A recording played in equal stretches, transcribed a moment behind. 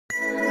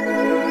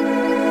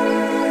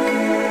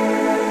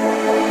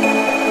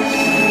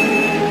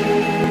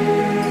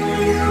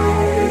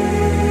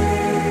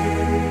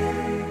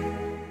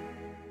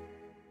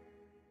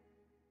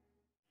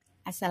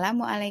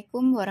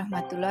Assalamualaikum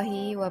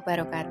warahmatullahi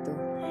wabarakatuh.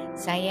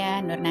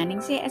 Saya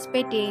Nurnaningsih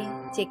S.Pd,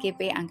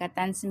 CGP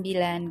Angkatan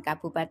 9,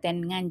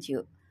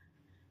 Kab.Nganjuk.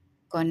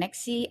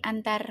 Koneksi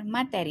antar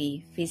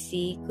materi,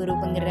 visi guru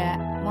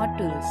penggerak,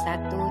 Modul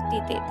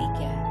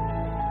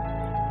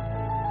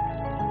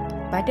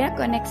 1.3. Pada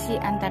koneksi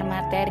antar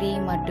materi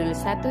Modul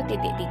 1.3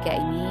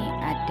 ini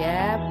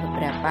ada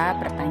beberapa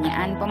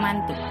pertanyaan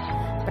pemantik.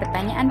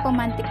 Pertanyaan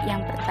pemantik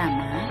yang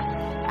pertama,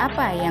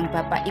 apa yang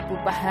Bapak Ibu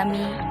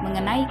pahami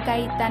mengenai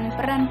kaitan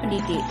peran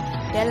pendidik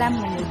dalam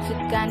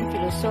mewujudkan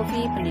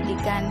filosofi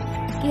pendidikan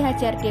Ki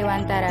Hajar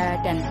Dewantara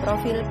dan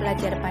profil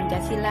pelajar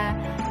Pancasila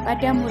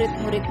pada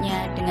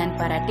murid-muridnya dengan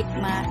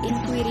paradigma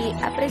inquiry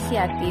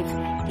apresiatif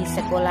di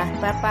sekolah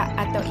Bapak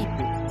atau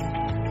Ibu?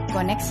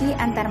 Koneksi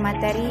antar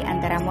materi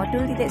antara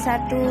Modul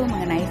 1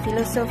 mengenai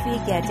filosofi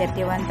Ki Hajar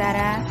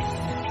Dewantara,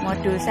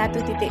 Modul 1.2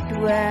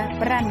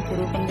 peran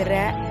guru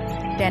penggerak,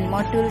 dan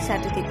Modul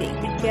 1.3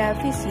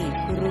 visi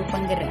guru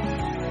penggerak.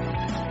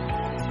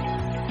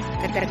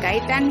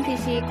 Keterkaitan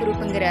visi guru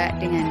penggerak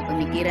dengan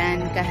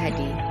pemikiran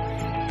KHD.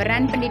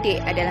 Peran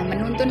pendidik adalah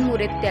menuntun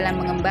murid dalam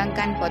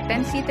mengembangkan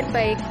potensi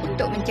terbaik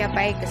untuk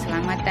mencapai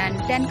keselamatan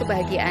dan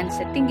kebahagiaan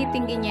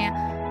setinggi-tingginya,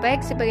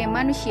 baik sebagai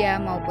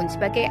manusia maupun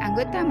sebagai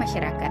anggota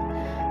masyarakat.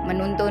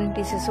 Menuntun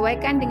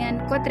disesuaikan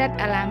dengan kodrat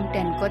alam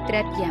dan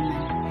kodrat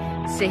zaman.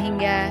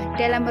 Sehingga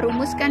dalam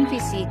merumuskan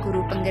visi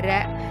guru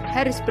penggerak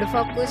harus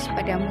berfokus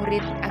pada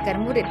murid agar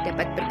murid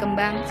dapat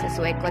berkembang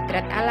sesuai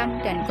kodrat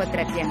alam dan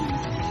kodrat zaman.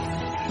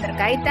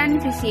 Terkaitan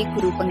visi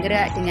guru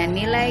penggerak dengan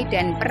nilai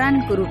dan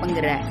peran guru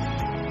penggerak.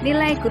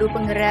 Nilai guru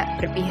penggerak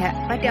berpihak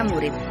pada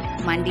murid,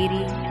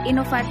 mandiri,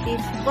 inovatif,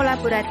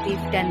 kolaboratif,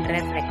 dan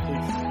reflektif.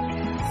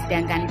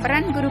 Sedangkan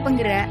peran guru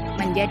penggerak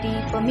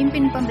menjadi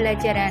pemimpin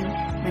pembelajaran,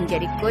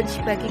 menjadi coach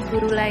bagi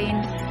guru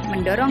lain,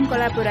 mendorong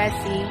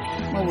kolaborasi,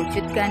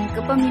 mewujudkan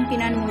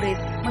kepemimpinan murid,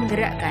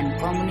 menggerakkan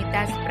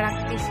komunitas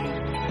praktisi.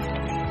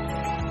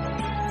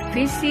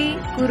 Visi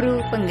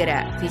guru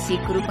penggerak. Visi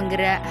guru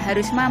penggerak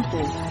harus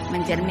mampu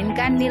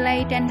mencerminkan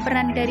nilai dan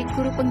peran dari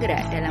guru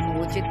penggerak dalam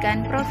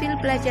mewujudkan profil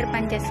pelajar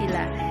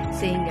Pancasila,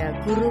 sehingga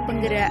guru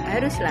penggerak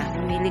haruslah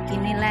memiliki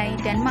nilai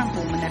dan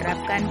mampu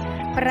menerapkan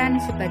peran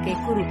sebagai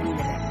guru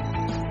penggerak.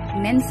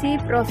 Dimensi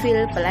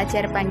profil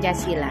pelajar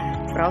Pancasila.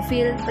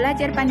 Profil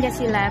pelajar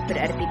Pancasila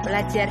berarti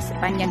pelajar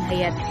sepanjang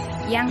hayat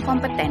yang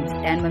kompeten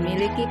dan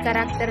memiliki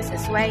karakter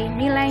sesuai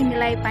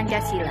nilai-nilai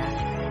Pancasila.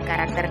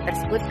 Karakter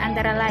tersebut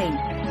antara lain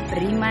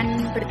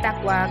beriman,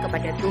 bertakwa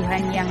kepada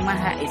Tuhan Yang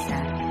Maha Esa,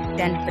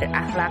 dan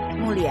berakhlak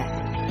mulia,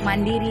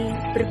 mandiri,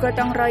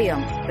 bergotong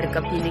royong,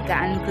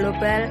 berkebinekaan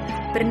global,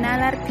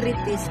 bernalar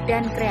kritis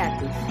dan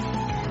kreatif.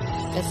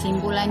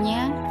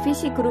 Kesimpulannya,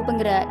 visi guru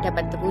penggerak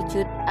dapat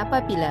terwujud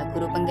apabila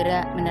guru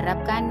penggerak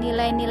menerapkan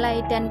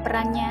nilai-nilai dan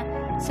perannya,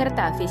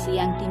 serta visi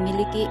yang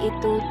dimiliki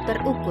itu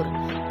terukur,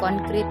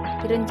 konkret,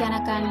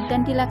 direncanakan,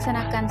 dan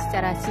dilaksanakan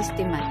secara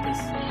sistematis.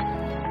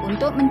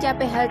 Untuk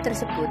mencapai hal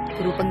tersebut,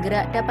 guru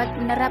penggerak dapat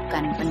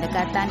menerapkan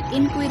pendekatan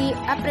inquiry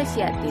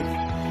apresiatif,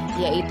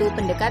 yaitu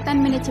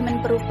pendekatan manajemen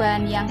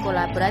perubahan yang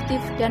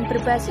kolaboratif dan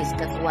berbasis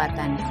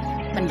kekuatan.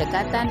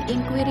 Pendekatan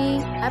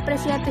inquiry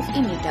apresiatif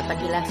ini dapat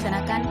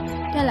dilaksanakan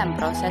dalam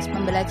proses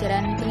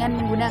pembelajaran dengan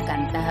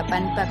menggunakan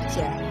tahapan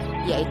bagja,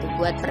 yaitu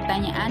buat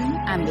pertanyaan,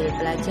 ambil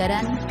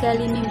pelajaran,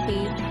 gali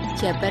mimpi,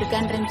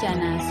 jabarkan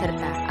rencana,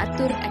 serta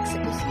atur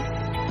eksekusi.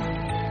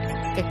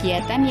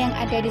 Kegiatan yang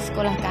ada di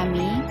sekolah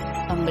kami,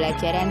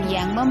 pembelajaran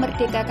yang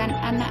memerdekakan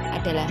anak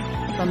adalah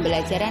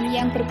pembelajaran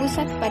yang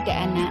berpusat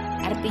pada anak,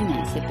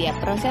 artinya setiap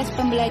proses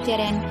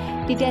pembelajaran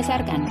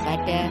didasarkan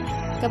pada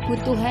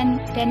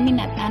kebutuhan dan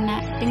minat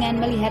anak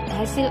dengan melihat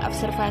hasil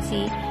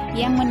observasi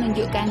yang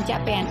menunjukkan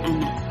capaian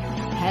anak,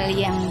 hal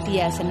yang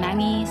dia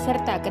senangi,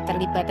 serta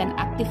keterlibatan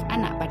aktif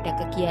anak pada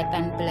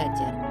kegiatan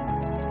belajar.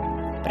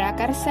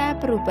 Prakarsa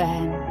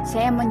perubahan.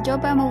 Saya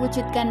mencoba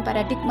mewujudkan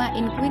paradigma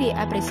inquiry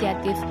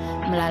apresiatif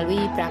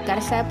melalui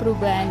prakarsa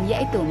perubahan,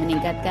 yaitu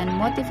meningkatkan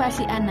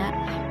motivasi anak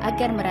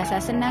agar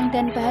merasa senang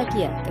dan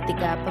bahagia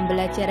ketika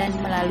pembelajaran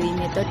melalui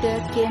metode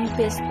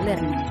game-based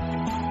learning.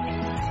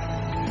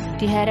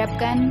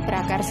 Diharapkan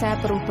prakarsa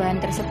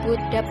perubahan tersebut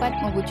dapat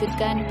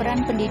mewujudkan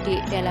peran pendidik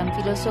dalam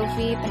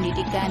filosofi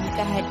pendidikan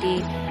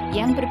KHD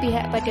yang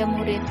berpihak pada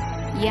murid,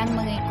 yang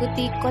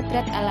mengikuti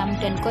kodrat alam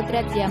dan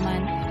kodrat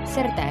zaman,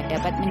 serta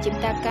dapat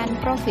menciptakan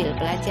profil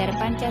pelajar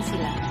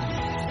Pancasila.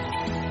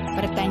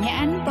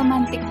 Pertanyaan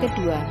pemantik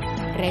kedua,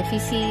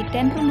 revisi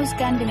dan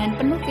rumuskan dengan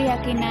penuh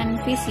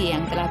keyakinan visi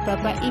yang telah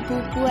Bapak Ibu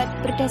buat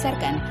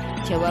berdasarkan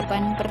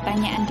jawaban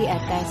pertanyaan di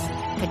atas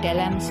ke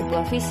dalam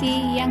sebuah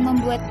visi yang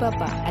membuat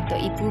Bapak atau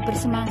Ibu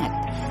bersemangat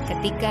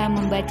ketika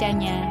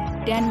membacanya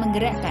dan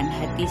menggerakkan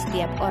hati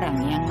setiap orang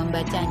yang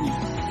membacanya.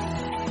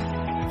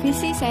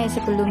 Visi saya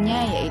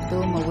sebelumnya yaitu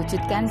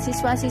mewujudkan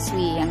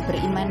siswa-siswi yang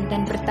beriman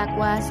dan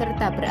bertakwa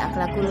serta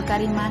berakhlakul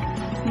karimah,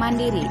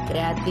 mandiri,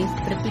 kreatif,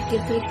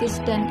 berpikir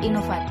kritis, dan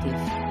inovatif.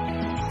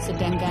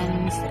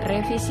 Sedangkan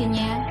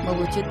revisinya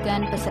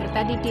mewujudkan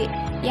peserta didik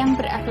yang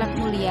berakhlak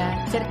mulia,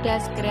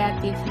 cerdas,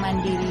 kreatif,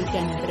 mandiri,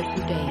 dan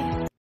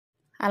berbudaya.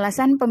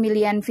 Alasan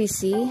pemilihan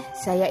visi,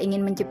 saya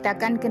ingin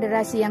menciptakan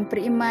generasi yang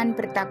beriman,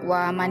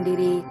 bertakwa,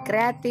 mandiri,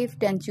 kreatif,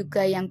 dan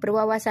juga yang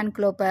berwawasan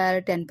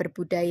global dan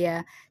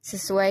berbudaya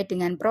sesuai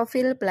dengan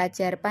profil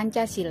pelajar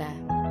Pancasila.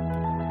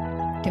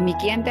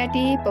 Demikian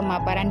tadi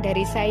pemaparan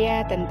dari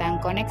saya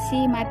tentang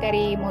koneksi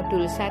materi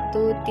modul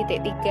 1.3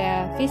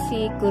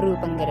 visi guru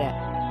penggerak.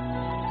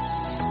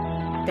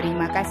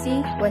 Terima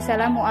kasih.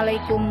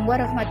 Wassalamualaikum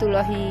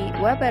warahmatullahi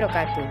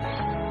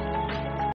wabarakatuh.